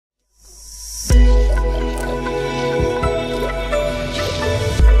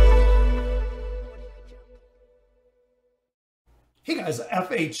Guys,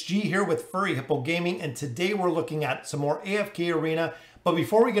 FHG here with Furry Hippo Gaming, and today we're looking at some more AFK Arena. But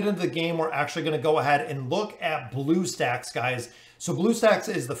before we get into the game, we're actually going to go ahead and look at Bluestacks, guys. So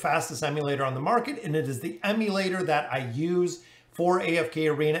Bluestacks is the fastest emulator on the market, and it is the emulator that I use for AFK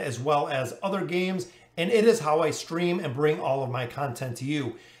Arena as well as other games, and it is how I stream and bring all of my content to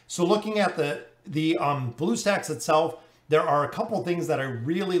you. So looking at the Bluestacks itself, there are a couple things that I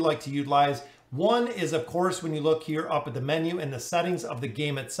really like to utilize. One is, of course, when you look here up at the menu and the settings of the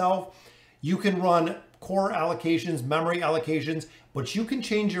game itself, you can run core allocations, memory allocations, but you can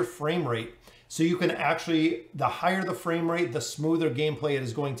change your frame rate. So you can actually, the higher the frame rate, the smoother gameplay it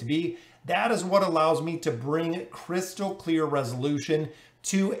is going to be. That is what allows me to bring crystal clear resolution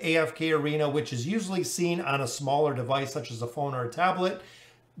to AFK Arena, which is usually seen on a smaller device such as a phone or a tablet.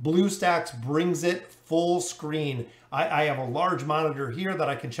 Bluestacks brings it full screen. I have a large monitor here that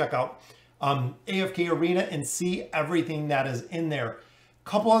I can check out AFK Arena and see everything that is in there.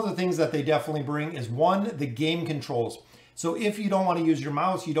 Couple other things that they definitely bring is one, the game controls. So if you don't want to use your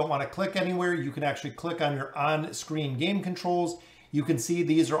mouse, you don't want to click anywhere, you can actually click on your on-screen game controls. You can see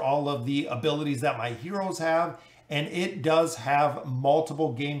these are all of the abilities that my heroes have, and it does have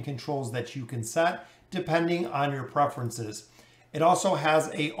multiple game controls that you can set depending on your preferences. It also has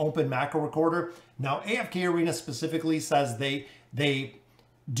an open macro recorder. Now AFK Arena specifically says they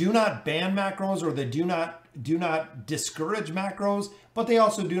do not ban macros, or they do not discourage macros, but they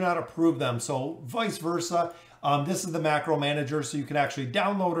also do not approve them. So vice versa. This is the macro manager, so you can actually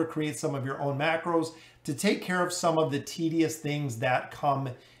download or create some of your own macros to take care of some of the tedious things that come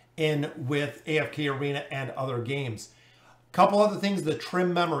in with AFK Arena and other games. Couple other things, the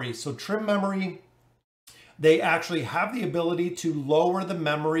trim memory. So trim memory, they actually have the ability to lower the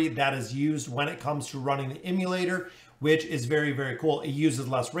memory that is used when it comes to running the emulator, which is very, very cool. It uses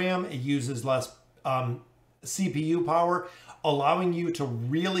less RAM, it uses less CPU power, allowing you to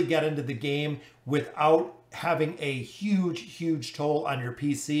really get into the game without having a huge toll on your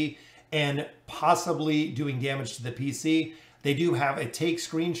PC and possibly doing damage to the PC. They do have a take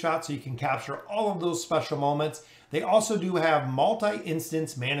screenshot so you can capture all of those special moments. They also do have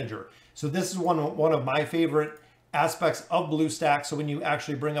multi-instance manager. So this is one of my favorite aspects of Bluestacks. So when you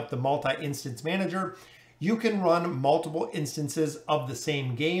actually bring up the multi-instance manager, you can run multiple instances of the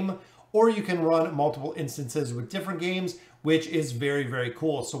same game, or you can run multiple instances with different games, which is very, very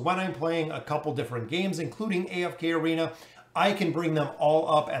cool. So when I'm playing a couple different games, including AFK Arena, I can bring them all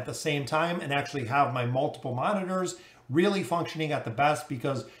up at the same time and actually have my multiple monitors really functioning at the best,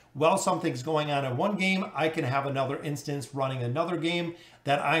 because while something's going on in one game, I can have another instance running another game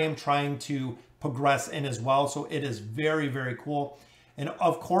that I am trying to progress in as well. So it is very, very cool. And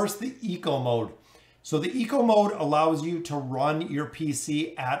of course, the eco mode. So the eco mode allows you to run your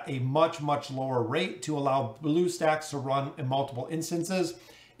PC at a much lower rate to allow Bluestacks to run in multiple instances,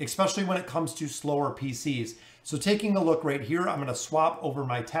 especially when it comes to slower PCs. So taking a look right here, I'm going to swap over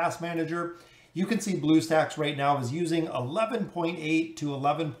my task manager. You can see Bluestacks right now is using 11.8 to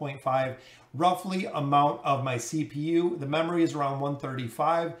 11.5 roughly amount of my CPU. The memory is around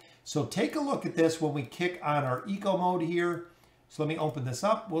 135. So take a look at this when we kick on our eco mode here. So let me open this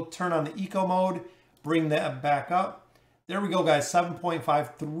up. We'll turn on the eco mode. Bring that back up. There we go, guys, 7.5,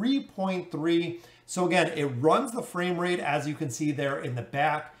 3.3. So again, it runs the frame rate, as you can see there in the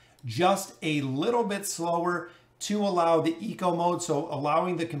back, just a little bit slower to allow the eco mode. So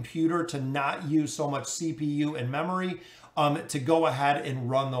allowing the computer to not use so much CPU and memory to go ahead and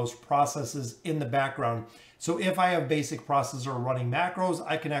run those processes in the background. So if I have basic processor running macros,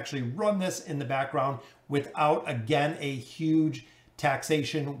 I can actually run this in the background without, again, a huge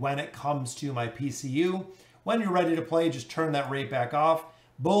taxation when it comes to my PCU. When you're ready to play, just turn that rate back off.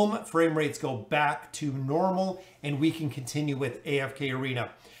 Boom, frame rates go back to normal, and we can continue with AFK Arena.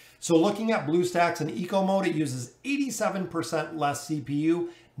 So looking at Bluestacks in eco mode, it uses 87% less CPU,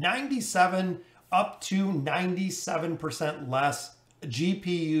 97 up to 97% less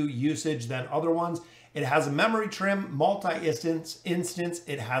GPU usage than other ones. It has a memory trim, multi-instance,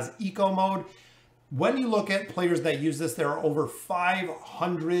 it has eco mode. When you look at players that use this, there are over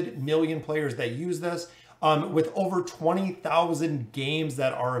 500 million players that use this, with over 20,000 games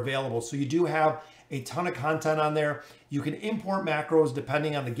that are available. So you do have a ton of content on there. You can import macros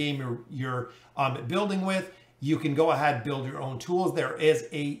depending on the game you're building with. You can go ahead and build your own tools. There is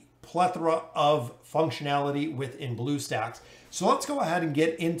a plethora of functionality within Bluestacks. So let's go ahead and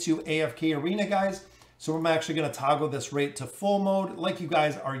get into AFK Arena, guys. So I'm actually going to toggle this rate to full mode like you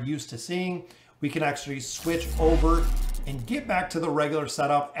guys are used to seeing. We can actually switch over and get back to the regular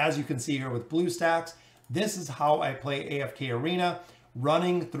setup. As you can see here with Bluestacks, this is how I play AFK Arena,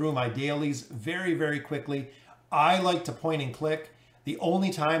 running through my dailies very, very quickly. I like to point and click. The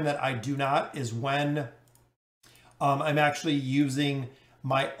only time that I do not is when I'm actually using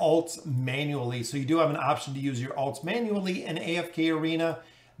my alts manually. So you do have an option to use your alts manually in AFK Arena.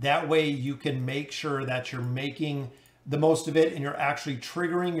 That way you can make sure that you're making the most of it and you're actually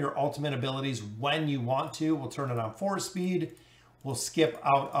triggering your ultimate abilities when you want to. We'll turn it on 4-speed. We'll skip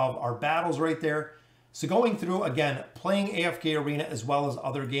out of our battles right there. So going through, again, playing AFK Arena as well as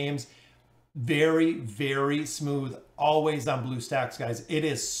other games, very, very smooth, always on Bluestacks, guys. It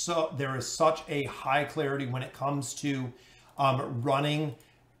is there is such a high clarity when it comes to running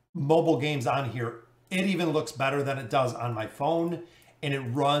mobile games on here. It even looks better than it does on my phone, and it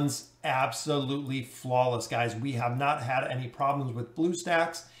runs absolutely flawless, guys. We have not had any problems with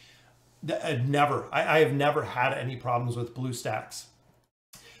Bluestacks. I have never had any problems with Bluestacks.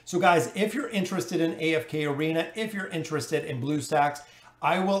 So guys, if you're interested in AFK Arena, if you're interested in Bluestacks,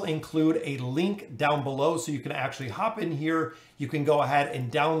 I will include a link down below so you can actually hop in here. You can go ahead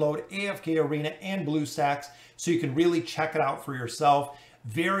and download AFK Arena and Bluestacks so you can really check it out for yourself.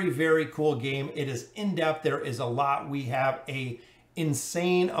 Very, very cool game. It is in-depth. There is a lot. We have a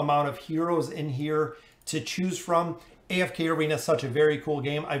insane amount of heroes in here to choose from. AFK Arena is such a very cool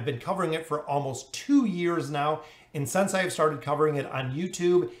game. I've been covering it for almost 2 years now. And since I have started covering it on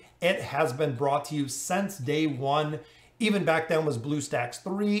YouTube, it has been brought to you since day one. Even back then was Bluestacks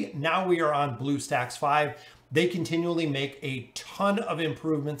 3. Now we are on Bluestacks 5. They continually make a ton of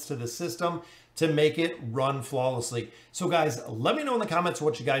improvements to the system to make it run flawlessly. So guys, let me know in the comments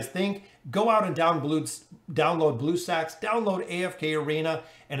what you guys think. Go out and download Bluestacks, download AFK Arena.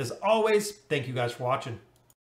 And as always, thank you guys for watching.